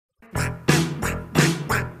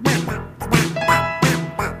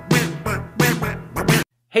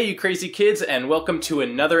Hey you crazy kids, and welcome to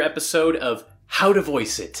another episode of How to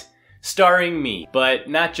Voice It, starring me. But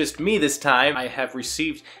not just me this time. I have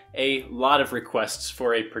received a lot of requests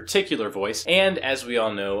for a particular voice, and as we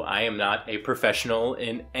all know, I am not a professional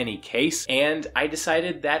in any case, and I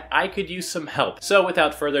decided that I could use some help. So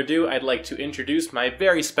without further ado, I'd like to introduce my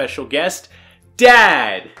very special guest,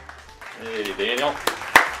 Dad! Hey Daniel.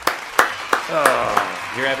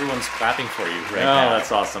 Oh, here everyone's clapping for you right now. Oh,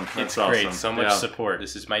 that's awesome. That's great. awesome. So much support.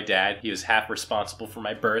 This is my dad. He was half responsible for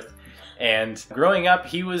my birth. And growing up,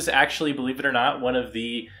 he was actually, believe it or not, one of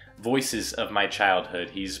the voices of my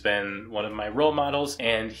childhood. He's been one of my role models,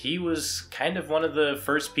 and he was kind of one of the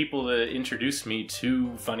first people to introduce me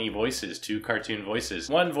to funny voices, to cartoon voices.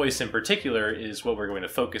 One voice in particular is what we're going to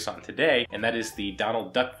focus on today, and that is the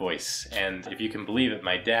Donald Duck voice. And if you can believe it,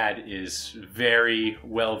 my dad is very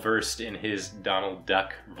well versed in his Donald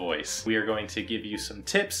Duck voice. We are going to give you some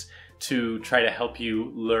tips to try to help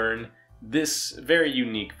you learn this very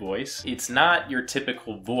unique voice. It's not your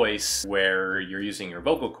typical voice where you're using your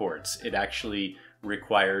vocal cords. It actually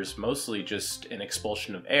requires mostly just an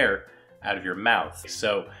expulsion of air out of your mouth.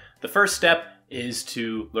 So the first step is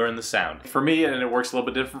to learn the sound. For me, and it works a little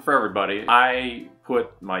bit different for everybody, I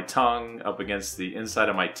put my tongue up against the inside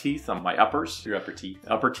of my teeth on my uppers. Your upper teeth.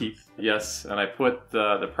 Upper teeth, yes. And I put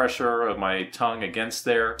the pressure of my tongue against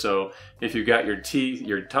there. So if you've got your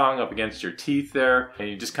tongue up against your teeth there, and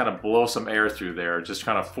you just kind of blow some air through there, just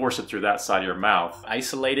kind of force it through that side of your mouth.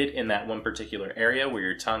 Isolate it in that one particular area where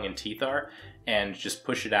your tongue and teeth are, and just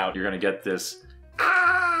push it out. You're going to get this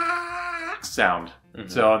sound. Mm-hmm.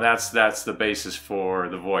 So that's the basis for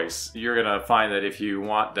the voice. You're going to find that if you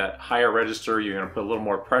want that higher register, you're going to put a little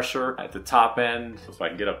more pressure at the top end. If I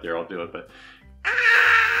can get up there, I'll do it, but...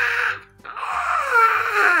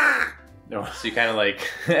 No. So you kind of like...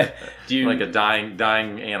 do you... Like a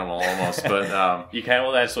dying animal almost, but... you kind of...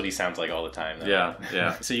 Well, that's what he sounds like all the time, though.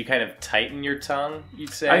 Yeah. So you kind of tighten your tongue,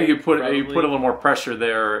 you'd say? You put a little more pressure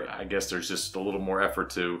there. I guess there's just a little more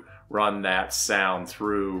effort to run that sound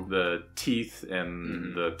through the teeth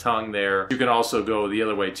and the tongue there. You can also go the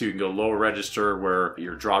other way too. You can go lower register where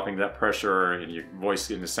you're dropping that pressure and your voice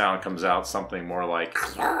and the sound comes out something more like,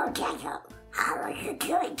 "Hello, Daniel. How are you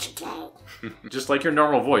doing today?" Just like your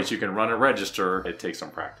normal voice, you can run a register. It takes some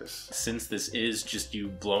practice. Since this is just you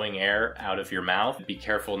blowing air out of your mouth, be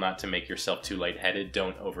careful not to make yourself too lightheaded.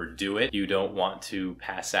 Don't overdo it. You don't want to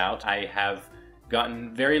pass out. I have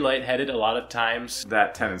gotten very lightheaded a lot of times.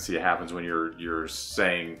 That tendency happens when you're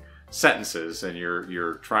saying sentences and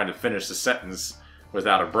you're trying to finish the sentence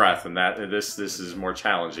without a breath, and this is more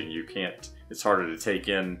challenging. You can't. It's harder to take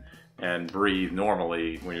in and breathe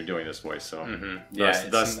normally when you're doing this voice. So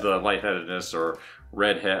thus the lightheadedness or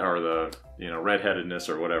redheadedness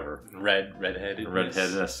or whatever.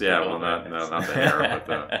 Redheadedness. Yeah. Well, not the hair,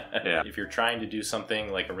 but yeah. If you're trying to do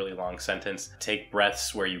something like a really long sentence, take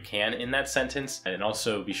breaths where you can in that sentence, and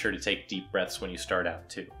also be sure to take deep breaths when you start out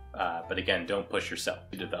too. But again, don't push yourself.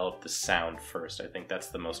 You develop the sound first. I think that's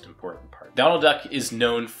the most important part. Donald Duck is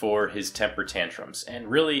known for his temper tantrums, and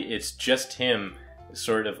really it's just him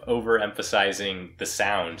sort of overemphasizing the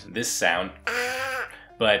sound, this sound,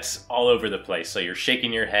 but all over the place. So you're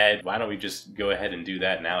shaking your head. Why don't we just go ahead and do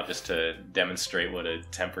that now just to demonstrate what a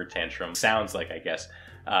temper tantrum sounds like, I guess,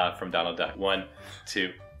 from Donald Duck. 1,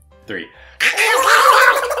 2, 3.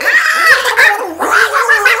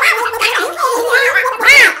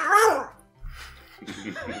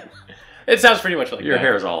 It sounds pretty much like your that.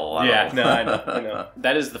 hair's all alive. Yeah, no, I know.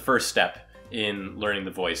 That is the first step in learning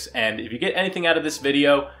the voice. And if you get anything out of this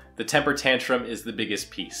video, the temper tantrum is the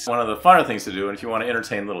biggest piece. One of the funner things to do, and if you want to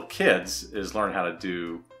entertain little kids, is learn how to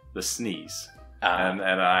do the sneeze. And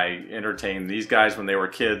I entertained these guys when they were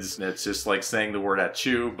kids. It's just like saying the word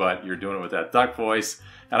achoo, but you're doing it with that duck voice.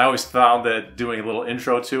 And I always found that doing a little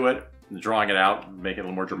intro to it, drawing it out, making it a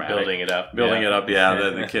little more dramatic. Building it up. Yeah.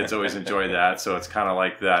 The kids always enjoy that. So it's kind of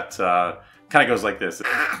like that, kind of goes like this.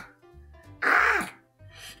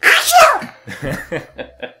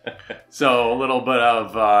 So a little bit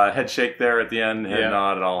of head shake there at the end, head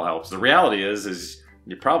nod, it all helps. The reality is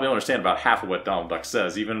you probably understand about half of what Donald Duck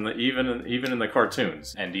says, even in the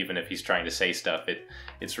cartoons. And even if he's trying to say stuff,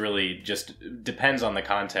 it's really just depends on the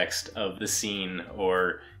context of the scene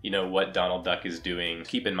or what Donald Duck is doing.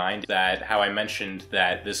 Keep in mind that how I mentioned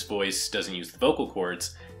that this voice doesn't use the vocal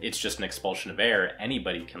cords, it's just an expulsion of air.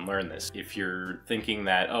 Anybody can learn this. If you're thinking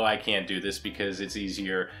that, oh, I can't do this because it's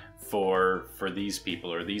easier for these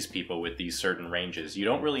people or these people with these certain ranges, you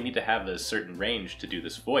don't really need to have a certain range to do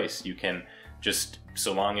this voice. You can just,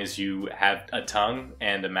 so long as you have a tongue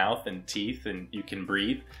and a mouth and teeth and you can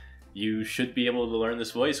breathe, you should be able to learn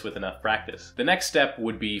this voice with enough practice. The next step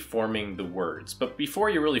would be forming the words. But before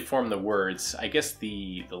you really form the words, I guess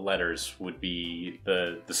the letters would be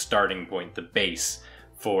the starting point, the base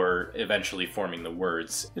for eventually forming the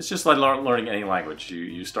words. It's just like learning any language.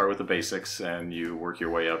 You start with the basics and you work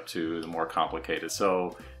your way up to the more complicated.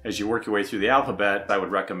 So as you work your way through the alphabet, I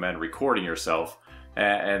would recommend recording yourself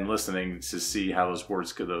and listening to see how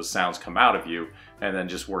those sounds come out of you, and then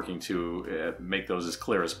just working to make those as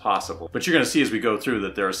clear as possible. But you're going to see as we go through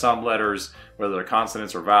that there are some letters, whether they're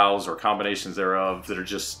consonants or vowels or combinations thereof, that are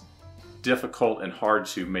just difficult and hard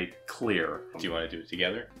to make clear. Do you want to do it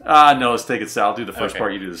together? No, let's take it. So I'll do the first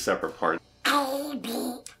part, you do the separate part. A,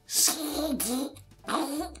 B, C, D,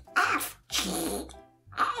 E, F, G,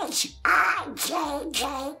 H, I, J, J.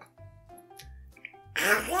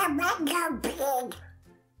 I am a big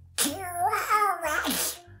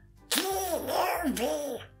Q-O-S,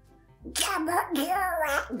 T-U-V,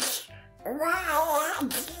 W-X,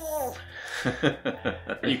 Y-X.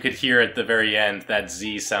 You could hear at the very end that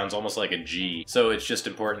Z sounds almost like a G. So it's just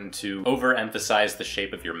important to overemphasize the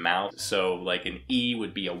shape of your mouth. So like an E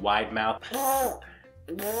would be a wide mouth.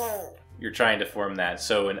 You're trying to form that.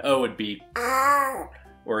 So an O would be O,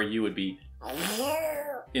 or a U would be. U.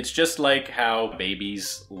 It's just like how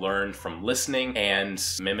babies learn from listening and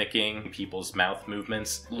mimicking people's mouth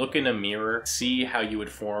movements. Look in a mirror, see how you would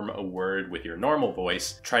form a word with your normal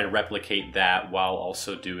voice. Try to replicate that while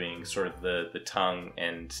also doing sort of the tongue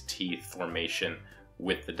and teeth formation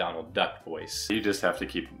with the Donald Duck voice. You just have to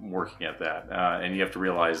keep working at that. And you have to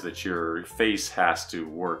realize that your face has to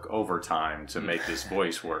work overtime to make this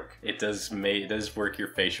voice work. It does work your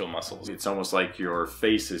facial muscles. It's almost like your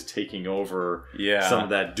face is taking over Yeah. some of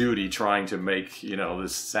that duty, trying to make,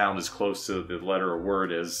 this sound as close to the letter or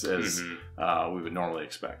word as we would normally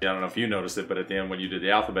expect. I don't know if you noticed it, but at the end, when you did the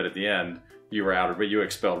alphabet at the end, you were you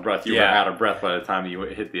expelled breath. You were out of breath by the time you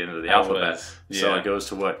hit the end of the alphabet. So it goes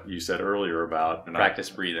to what you said earlier about practice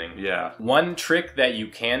breathing. Yeah. One trick that you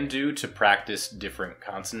can do to practice different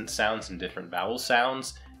consonant sounds and different vowel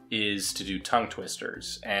sounds is to do tongue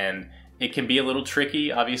twisters. And it can be a little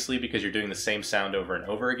tricky, obviously, because you're doing the same sound over and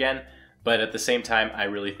over again. But at the same time, I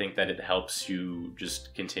really think that it helps you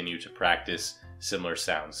just continue to practice similar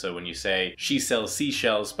sounds. So when you say, she sells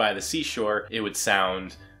seashells by the seashore, it would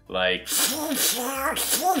sound like Seashells by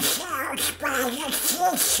the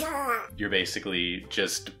seashore. you're basically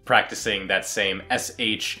just practicing that same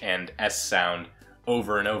SH and S sound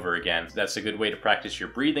over and over again. That's a good way to practice your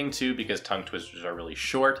breathing too, because tongue twisters are really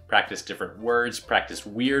short. Practice different words, practice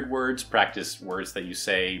weird words, practice words that you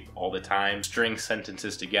say all the time, string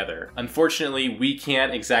sentences together. Unfortunately, we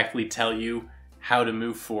can't exactly tell you how to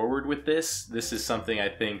move forward with this. This is something I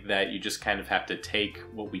think that you just kind of have to take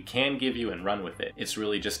what we can give you and run with it. It's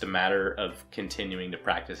really just a matter of continuing to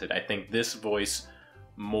practice it. I think this voice,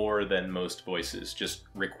 more than most voices, just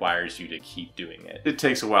requires you to keep doing it. It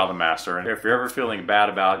takes a while to master, and if you're ever feeling bad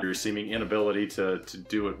about your seeming inability to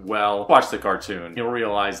do it well, watch the cartoon. You'll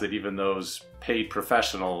realize that even those paid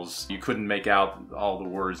professionals, you couldn't make out all the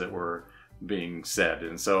words that were being said,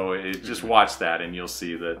 and so just watch that and you'll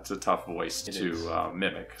see that it's a tough voice to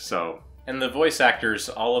mimic. And the voice actors,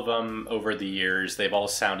 all of them over the years, they've all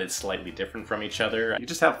sounded slightly different from each other. You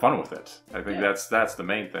just have fun with it. I think that's the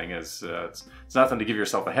main thing. Is it's nothing to give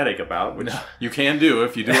yourself a headache about, which you can do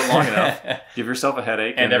if you do it long enough. Give yourself a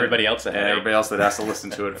headache, and everybody else a headache. And everybody else that has to listen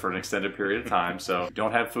to it for an extended period of time. So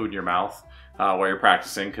don't have food in your mouth while you're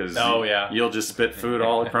practicing, because you'll just spit food,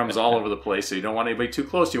 all the crumbs all over the place. So you don't want anybody too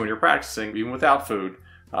close to you when you're practicing, even without food.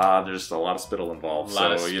 There's a lot of spittle involved.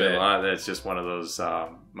 That's just one of those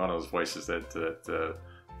voices that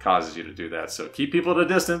causes you to do that. So keep people at a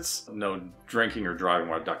distance. No drinking or driving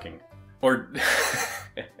while ducking. Or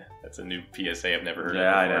that's a new PSA I've never heard of.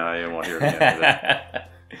 Yeah, I know. I won't hear it again.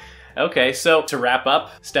 Okay, so to wrap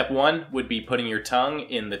up, step one would be putting your tongue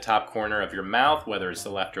in the top corner of your mouth, whether it's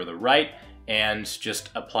the left or the right, and just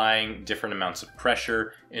applying different amounts of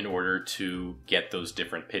pressure in order to get those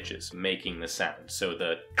different pitches, making the sound. So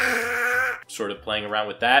the sort of playing around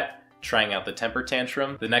with that, trying out the temper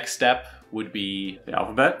tantrum. The next step would be the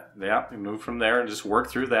alphabet. Yeah, you move from there and just work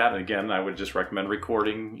through that. And again, I would just recommend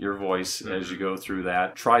recording your voice as you go through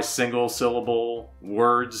that. Try single syllable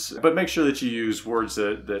words, but make sure that you use words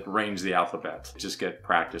that range the alphabet. Just get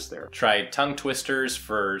practice there. Try tongue twisters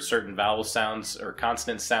for certain vowel sounds or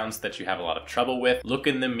consonant sounds that you have a lot of trouble with. Look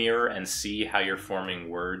in the mirror and see how you're forming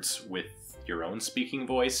words with your own speaking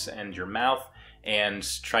voice and your mouth. and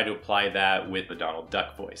try to apply that with the Donald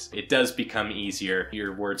Duck voice. It does become easier.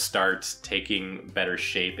 Your words start taking better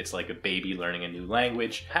shape. It's like a baby learning a new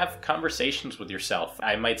language. Have conversations with yourself.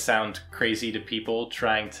 I might sound crazy to people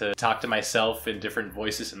trying to talk to myself in different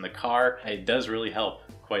voices in the car. It does really help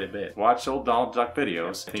quite a bit. Watch old Donald Duck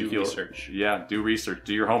videos. Do research. Yeah, do research.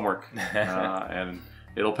 Do your homework. And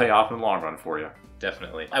it'll pay off in the long run for you.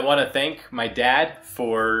 Definitely. I want to thank my dad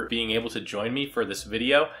for being able to join me for this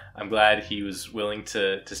video. I'm glad he was willing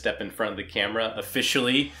to step in front of the camera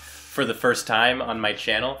officially for the first time on my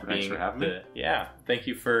channel. Thanks for having me. Yeah, thank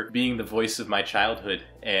you for being the voice of my childhood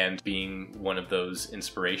and being one of those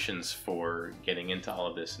inspirations for getting into all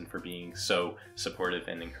of this and for being so supportive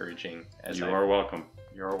and encouraging. You are welcome.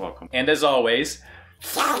 You are welcome. And as always,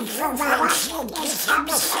 Thanks for watching this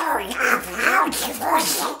episode of How to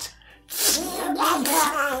Voice It. See you next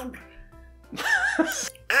time.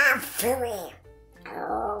 I'm Philly.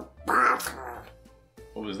 Oh, bother.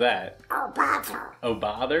 what was that? Oh, bother. Oh,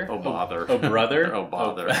 bother? Oh, bother. Oh, brother? Oh,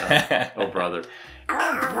 bother. Oh, brother. Oh,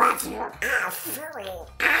 bother. I'm Philly.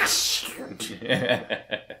 I shoot.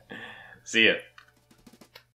 See ya.